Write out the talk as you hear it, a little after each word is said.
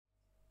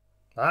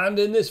And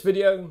in this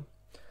video,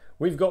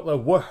 we've got the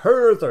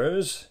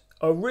Werther's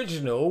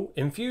original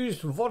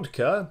infused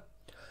vodka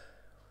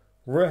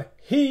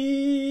revisited.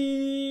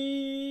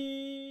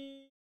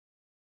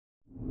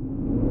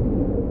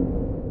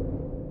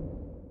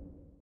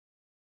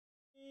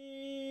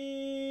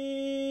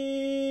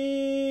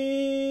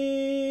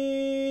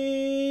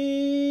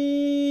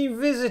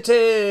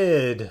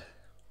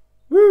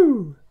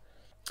 Woo!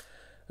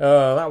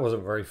 That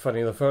wasn't very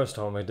funny the first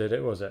time I did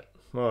it, was it?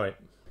 Right.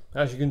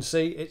 As you can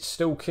see, it's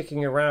still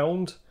kicking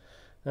around,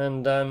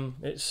 and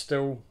it's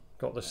still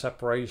got the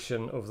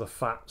separation of the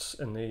fats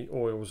and the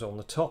oils on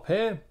the top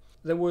here.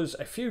 There was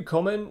a few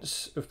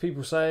comments of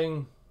people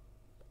saying,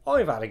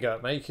 I've had a go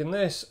at making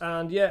this,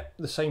 and yet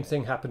the same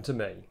thing happened to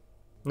me.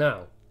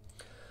 Now,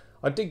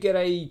 I did get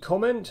a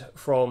comment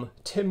from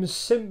Tim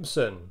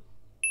Simpson.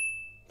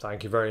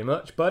 Thank you very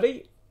much,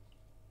 buddy.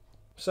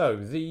 So,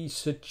 the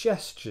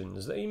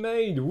suggestions that he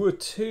made were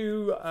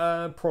two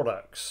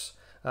products.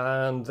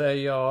 And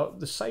they are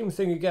the same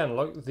thing again,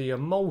 like the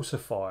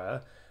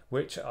emulsifier,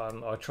 which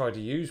I tried to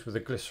use with the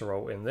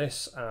glycerol in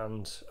this,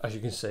 and as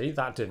you can see,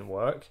 that didn't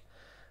work.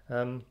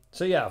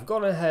 So yeah, I've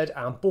gone ahead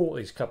and bought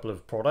these couple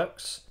of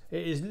products.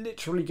 It is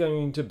literally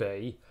going to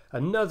be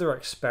another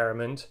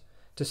experiment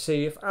to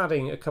see if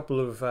adding a couple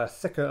of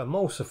thicker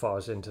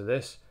emulsifiers into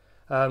this,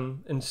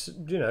 and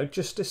you know,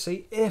 just to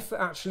see if it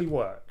actually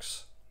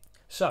works.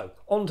 So,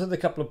 on to the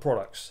couple of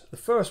products. The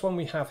first one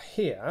we have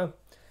here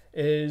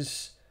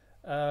is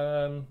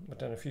I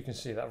don't know if you can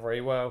see that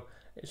very well.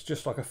 It's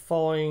just like a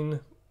fine,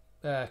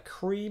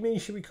 creamy,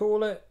 should we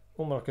call it?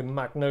 Almost like a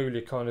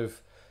magnolia kind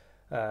of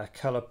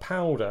colour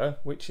powder,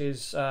 which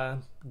is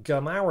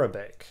gum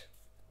arabic,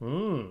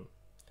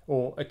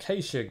 or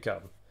acacia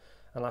gum,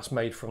 and that's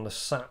made from the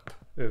sap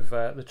of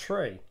the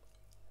tree.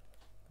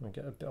 Let me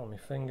get a bit on my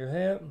finger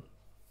here.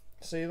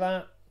 See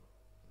that?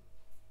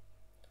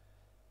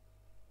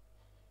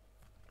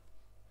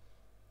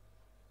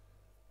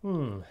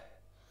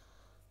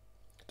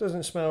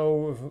 Doesn't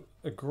smell of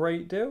a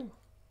great deal.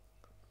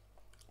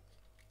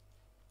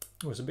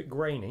 It was a bit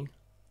grainy.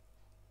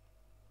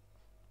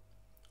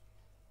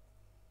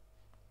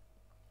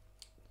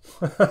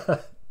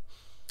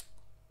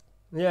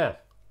 Yeah,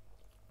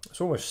 it's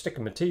almost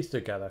sticking my teeth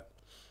together.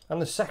 And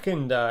the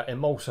second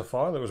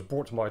emulsifier that was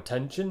brought to my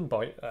attention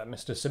by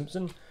Mr.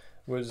 Simpson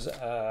was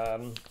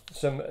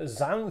some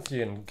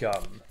xanthian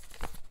gum.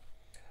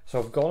 So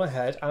I've gone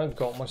ahead and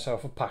got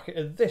myself a packet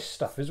of this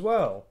stuff as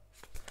well.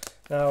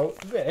 Now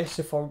this,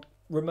 if I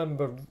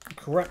remember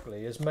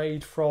correctly, is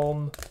made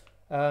from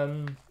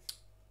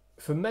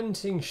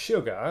fermenting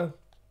sugar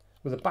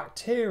with a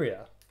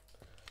bacteria,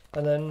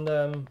 and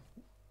then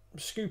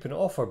scooping it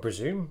off, I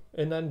presume,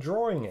 and then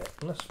drying it.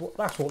 And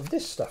that's what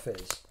this stuff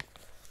is.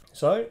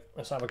 So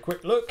let's have a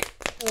quick look.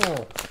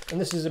 Oh, and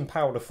this is in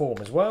powder form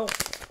as well.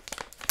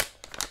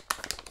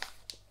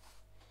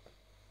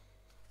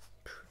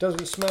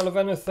 Doesn't smell of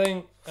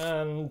anything,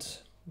 and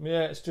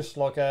yeah, it's just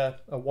like a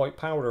white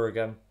powder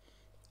again.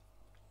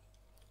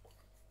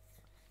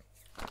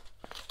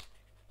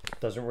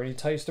 Doesn't really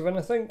taste of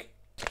anything.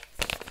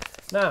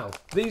 Now,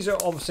 these are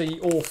obviously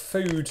all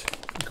food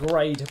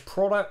grade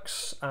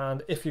products,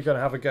 and if you're going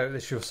to have a go at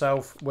this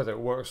yourself, whether it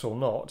works or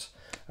not,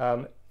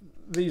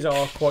 these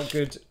are quite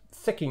good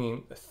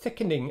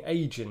thickening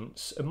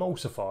agents,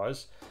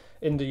 emulsifiers,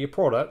 into your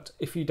product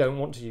if you don't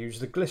want to use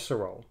the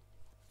glycerol.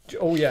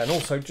 Oh yeah, and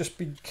also just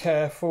be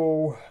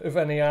careful of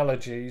any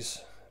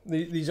allergies.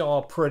 These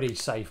are pretty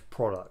safe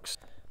products,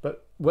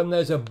 but when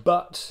there's a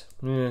but,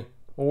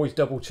 always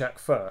double check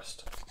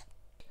first.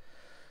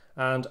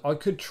 And I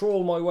could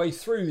trawl my way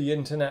through the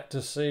internet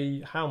to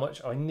see how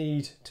much I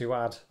need to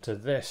add to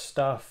this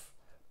stuff,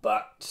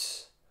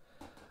 but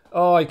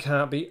I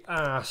can't be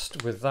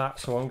arsed with that,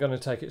 so I'm going to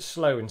take it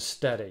slow and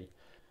steady.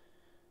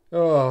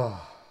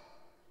 Oh,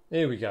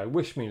 here we go,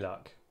 wish me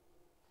luck.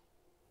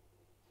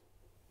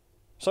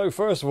 So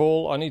first of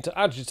all, I need to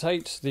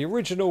agitate the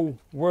original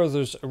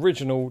Werther's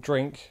original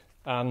drink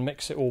and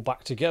mix it all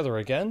back together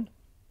again.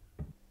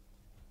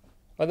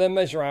 I then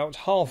measure out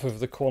half of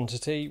the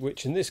quantity,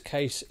 which in this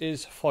case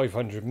is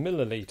 500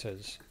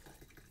 millilitres.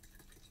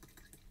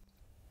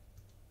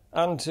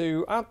 And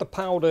to add the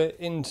powder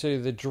into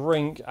the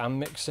drink and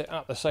mix it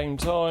at the same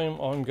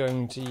time, I'm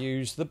going to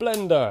use the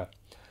blender.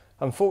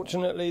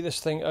 Unfortunately, this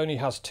thing only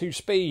has 2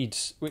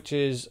 speeds, which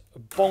is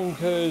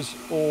bonkers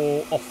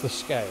or off the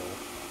scale.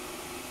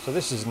 So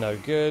this is no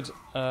good.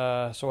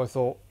 So I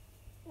thought,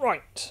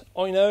 right,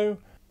 I know.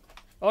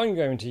 I'm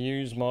going to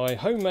use my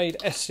homemade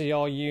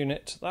SCR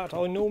unit that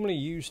I normally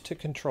use to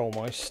control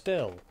my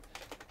still.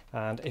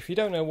 And if you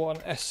don't know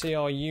what an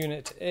SCR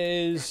unit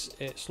is,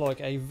 it's like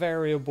a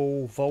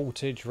variable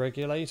voltage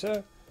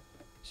regulator.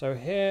 So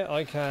here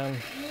I can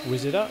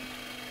whiz it up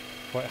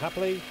quite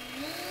happily,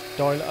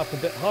 dial it up a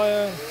bit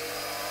higher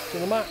to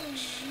the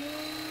max,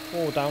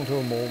 or down to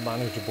a more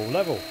manageable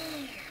level.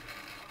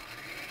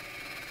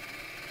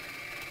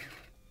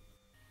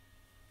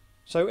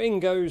 So in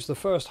goes the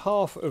first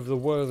half of the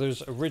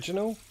Werther's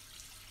original.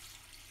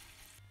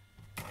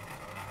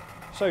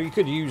 So you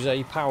could use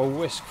a power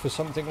whisk for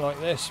something like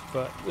this,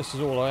 but this is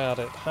all I had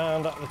at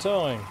hand at the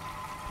time.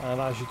 And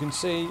as you can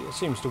see, it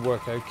seems to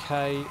work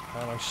okay,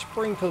 and I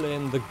sprinkle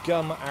in the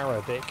gum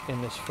arabic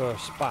in this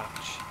first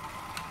batch,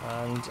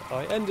 and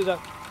I ended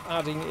up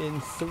adding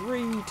in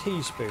 3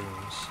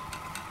 teaspoons.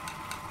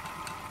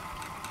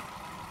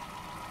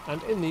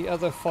 And in the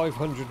other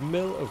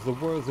 500ml of the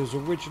Werther's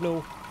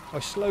original, I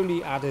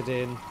slowly added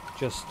in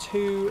just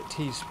 2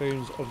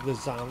 teaspoons of the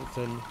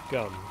xanthan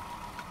gum.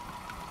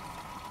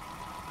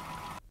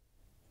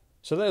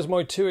 So there's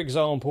my 2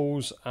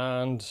 examples,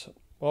 and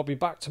I'll be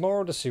back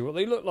tomorrow to see what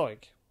they look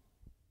like.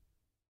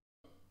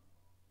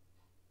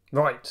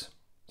 Right,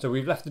 so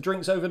we've left the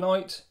drinks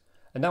overnight,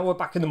 and now we're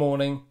back in the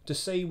morning to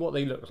see what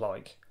they look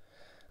like.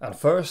 And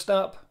first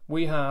up,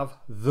 we have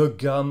the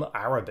gum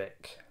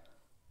arabic.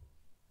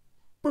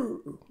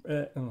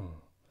 Oh,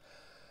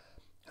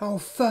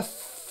 for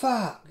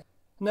fuck!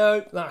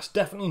 No, that's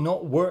definitely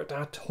not worked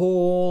at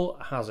all,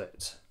 has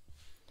it?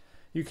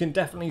 You can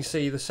definitely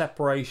see the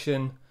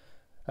separation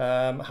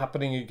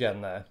happening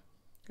again there.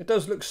 It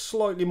does look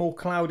slightly more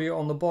cloudy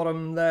on the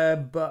bottom there,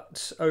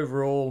 but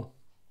overall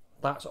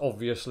that's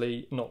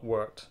obviously not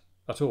worked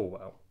at all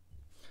well.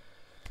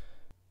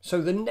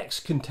 So the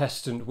next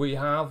contestant we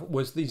have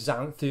was the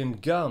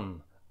xanthan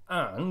gum,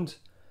 and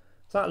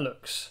that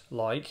looks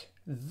like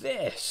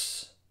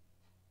this.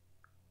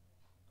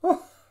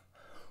 Oh,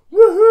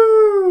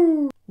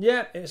 woohoo!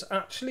 Yeah, it's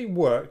actually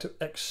worked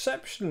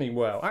exceptionally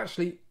well,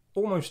 actually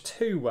almost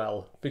too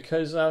well,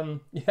 because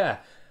yeah,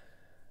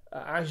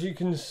 as you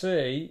can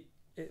see,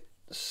 it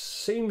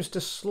seems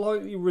to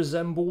slightly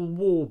resemble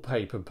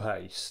wallpaper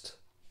paste.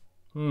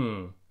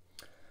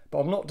 But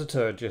I'm not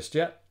deterred just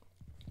yet,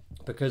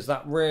 because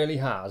that really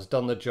has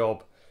done the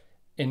job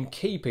in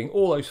keeping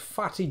all those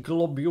fatty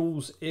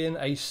globules in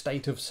a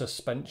state of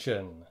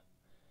suspension.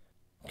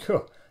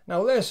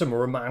 Now there's some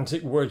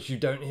romantic words you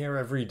don't hear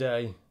every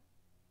day.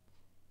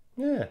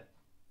 Yeah,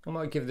 I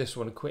might give this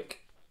one a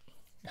quick,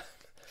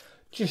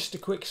 just a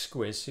quick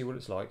squiz, see what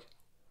it's like.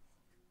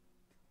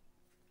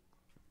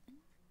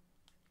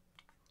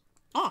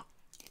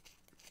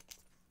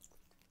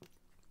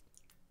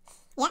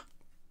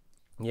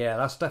 Yeah,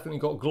 that's definitely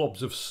got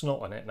globs of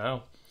snot in it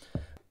now.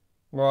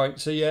 Right,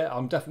 so yeah,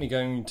 I'm definitely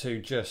going to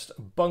just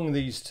bung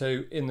these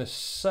 2 in the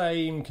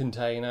same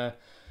container,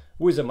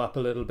 whiz them up a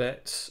little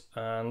bit,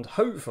 and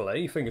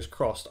hopefully, fingers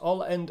crossed,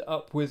 I'll end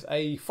up with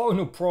a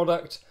final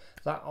product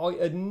that I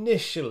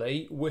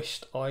initially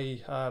wished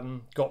I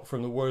got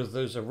from the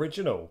Werther's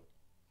original.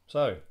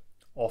 So,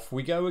 off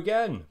we go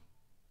again.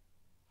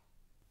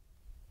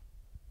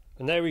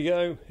 And there we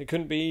go, it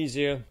couldn't be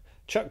easier.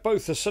 Chuck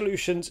both the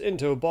solutions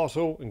into a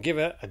bottle and give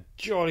it a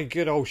jolly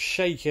good old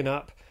shaking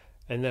up,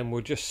 and then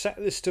we'll just set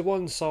this to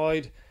one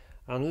side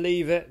and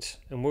leave it,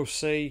 and we'll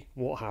see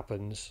what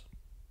happens.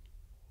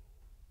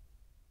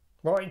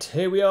 Right,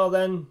 here we are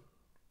then.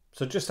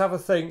 So just have a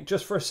think,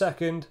 just for a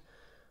second.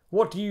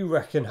 What do you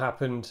reckon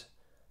happened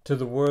to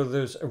the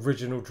Werther's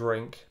original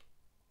drink?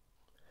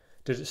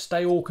 Did it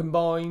stay all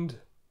combined?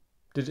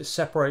 Did it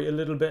separate a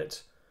little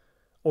bit?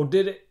 Or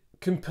did it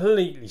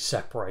completely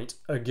separate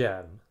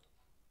again?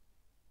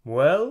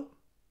 Well,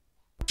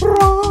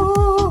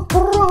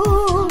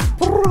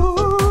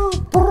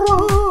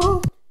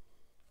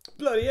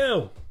 bloody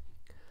hell,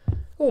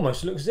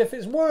 almost looks as if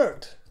it's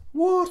worked.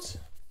 What?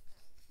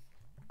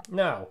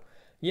 Now,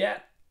 yeah,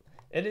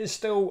 it is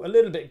still a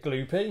little bit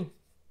gloopy.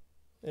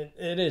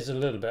 It is a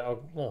little bit,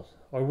 well,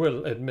 I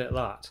will admit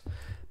that.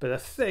 But the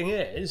thing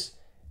is,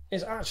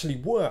 it's actually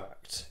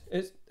worked.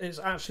 It's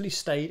actually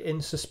stayed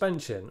in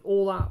suspension.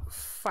 All that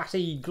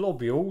fatty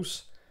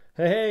globules,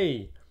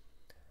 hey.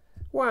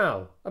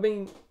 Wow, I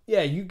mean,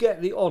 yeah, you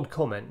get the odd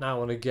comment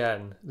now and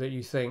again that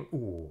you think,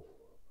 ooh,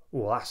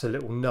 that's a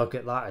little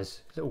nugget, that is,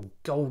 a little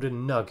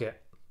golden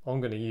nugget. I'm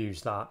going to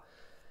use that.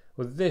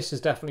 Well, this is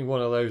definitely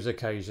one of those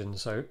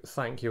occasions, so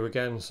thank you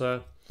again,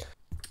 sir.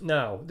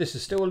 Now, this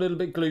is still a little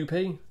bit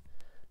gloopy,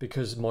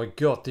 because, my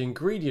God, the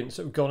ingredients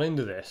that have gone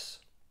into this.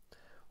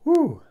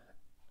 Whew.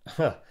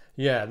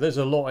 Yeah, there's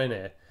a lot in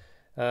here.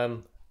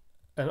 And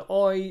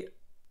I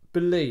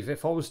believe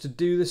if I was to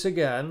do this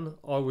again,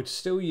 I would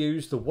still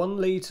use the 1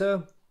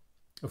 litre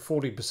of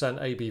 40%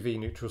 ABV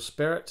neutral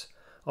spirit.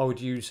 I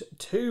would use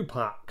 2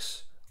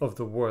 packs of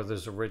the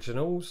Werther's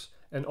originals,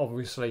 and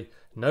obviously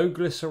no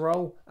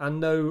glycerol and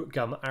no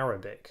gum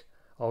arabic.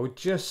 I would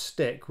just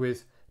stick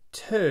with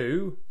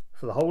 2,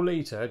 for the whole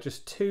litre,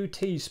 just 2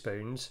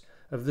 teaspoons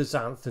of the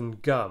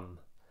xanthan gum.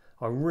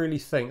 I really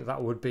think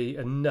that would be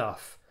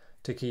enough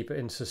to keep it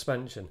in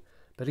suspension.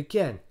 But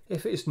again,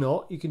 if it's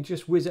not, you can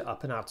just whiz it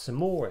up and add some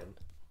more in.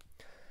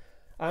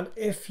 And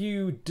if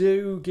you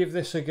do give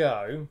this a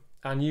go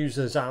and use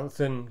the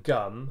xanthan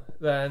gum,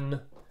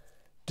 then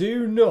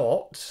do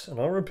not, and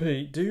I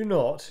repeat, do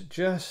not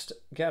just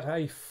get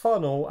a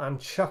funnel and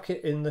chuck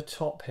it in the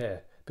top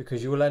here,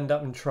 because you will end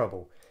up in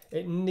trouble.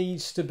 It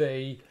needs to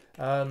be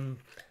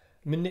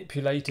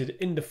manipulated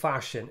into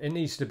fashion. It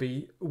needs to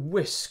be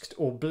whisked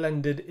or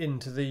blended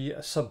into the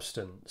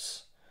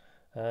substance.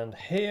 And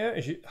here,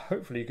 as you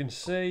hopefully you can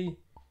see,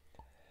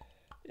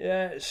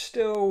 Yeah, it's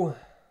still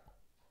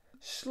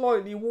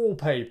slightly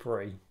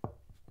wallpapery.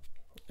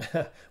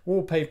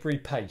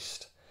 Wallpapery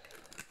paste.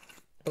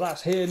 But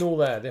that's here nor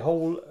there. The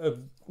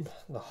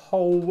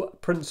whole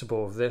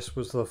principle of this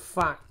was the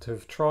fact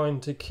of trying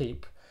to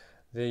keep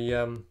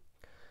the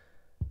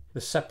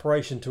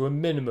separation to a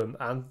minimum,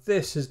 and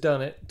this has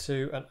done it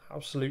to an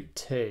absolute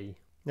T.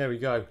 There we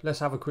go.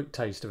 Let's have a quick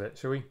taste of it,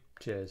 shall we?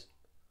 Cheers.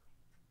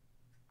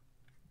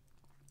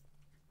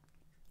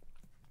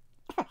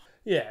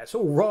 Yeah, it's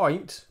all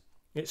right.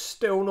 It's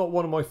still not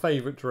one of my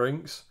favourite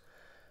drinks,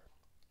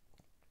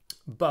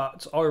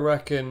 but I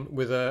reckon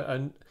with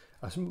a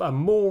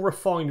more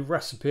refined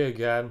recipe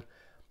again,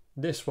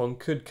 this one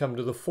could come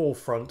to the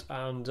forefront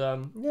and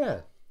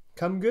yeah,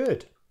 come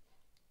good.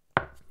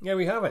 There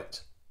we have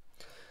it.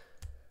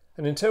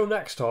 And until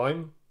next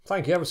time,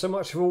 thank you ever so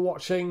much for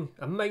watching,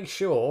 and make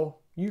sure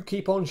you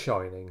keep on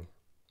shining.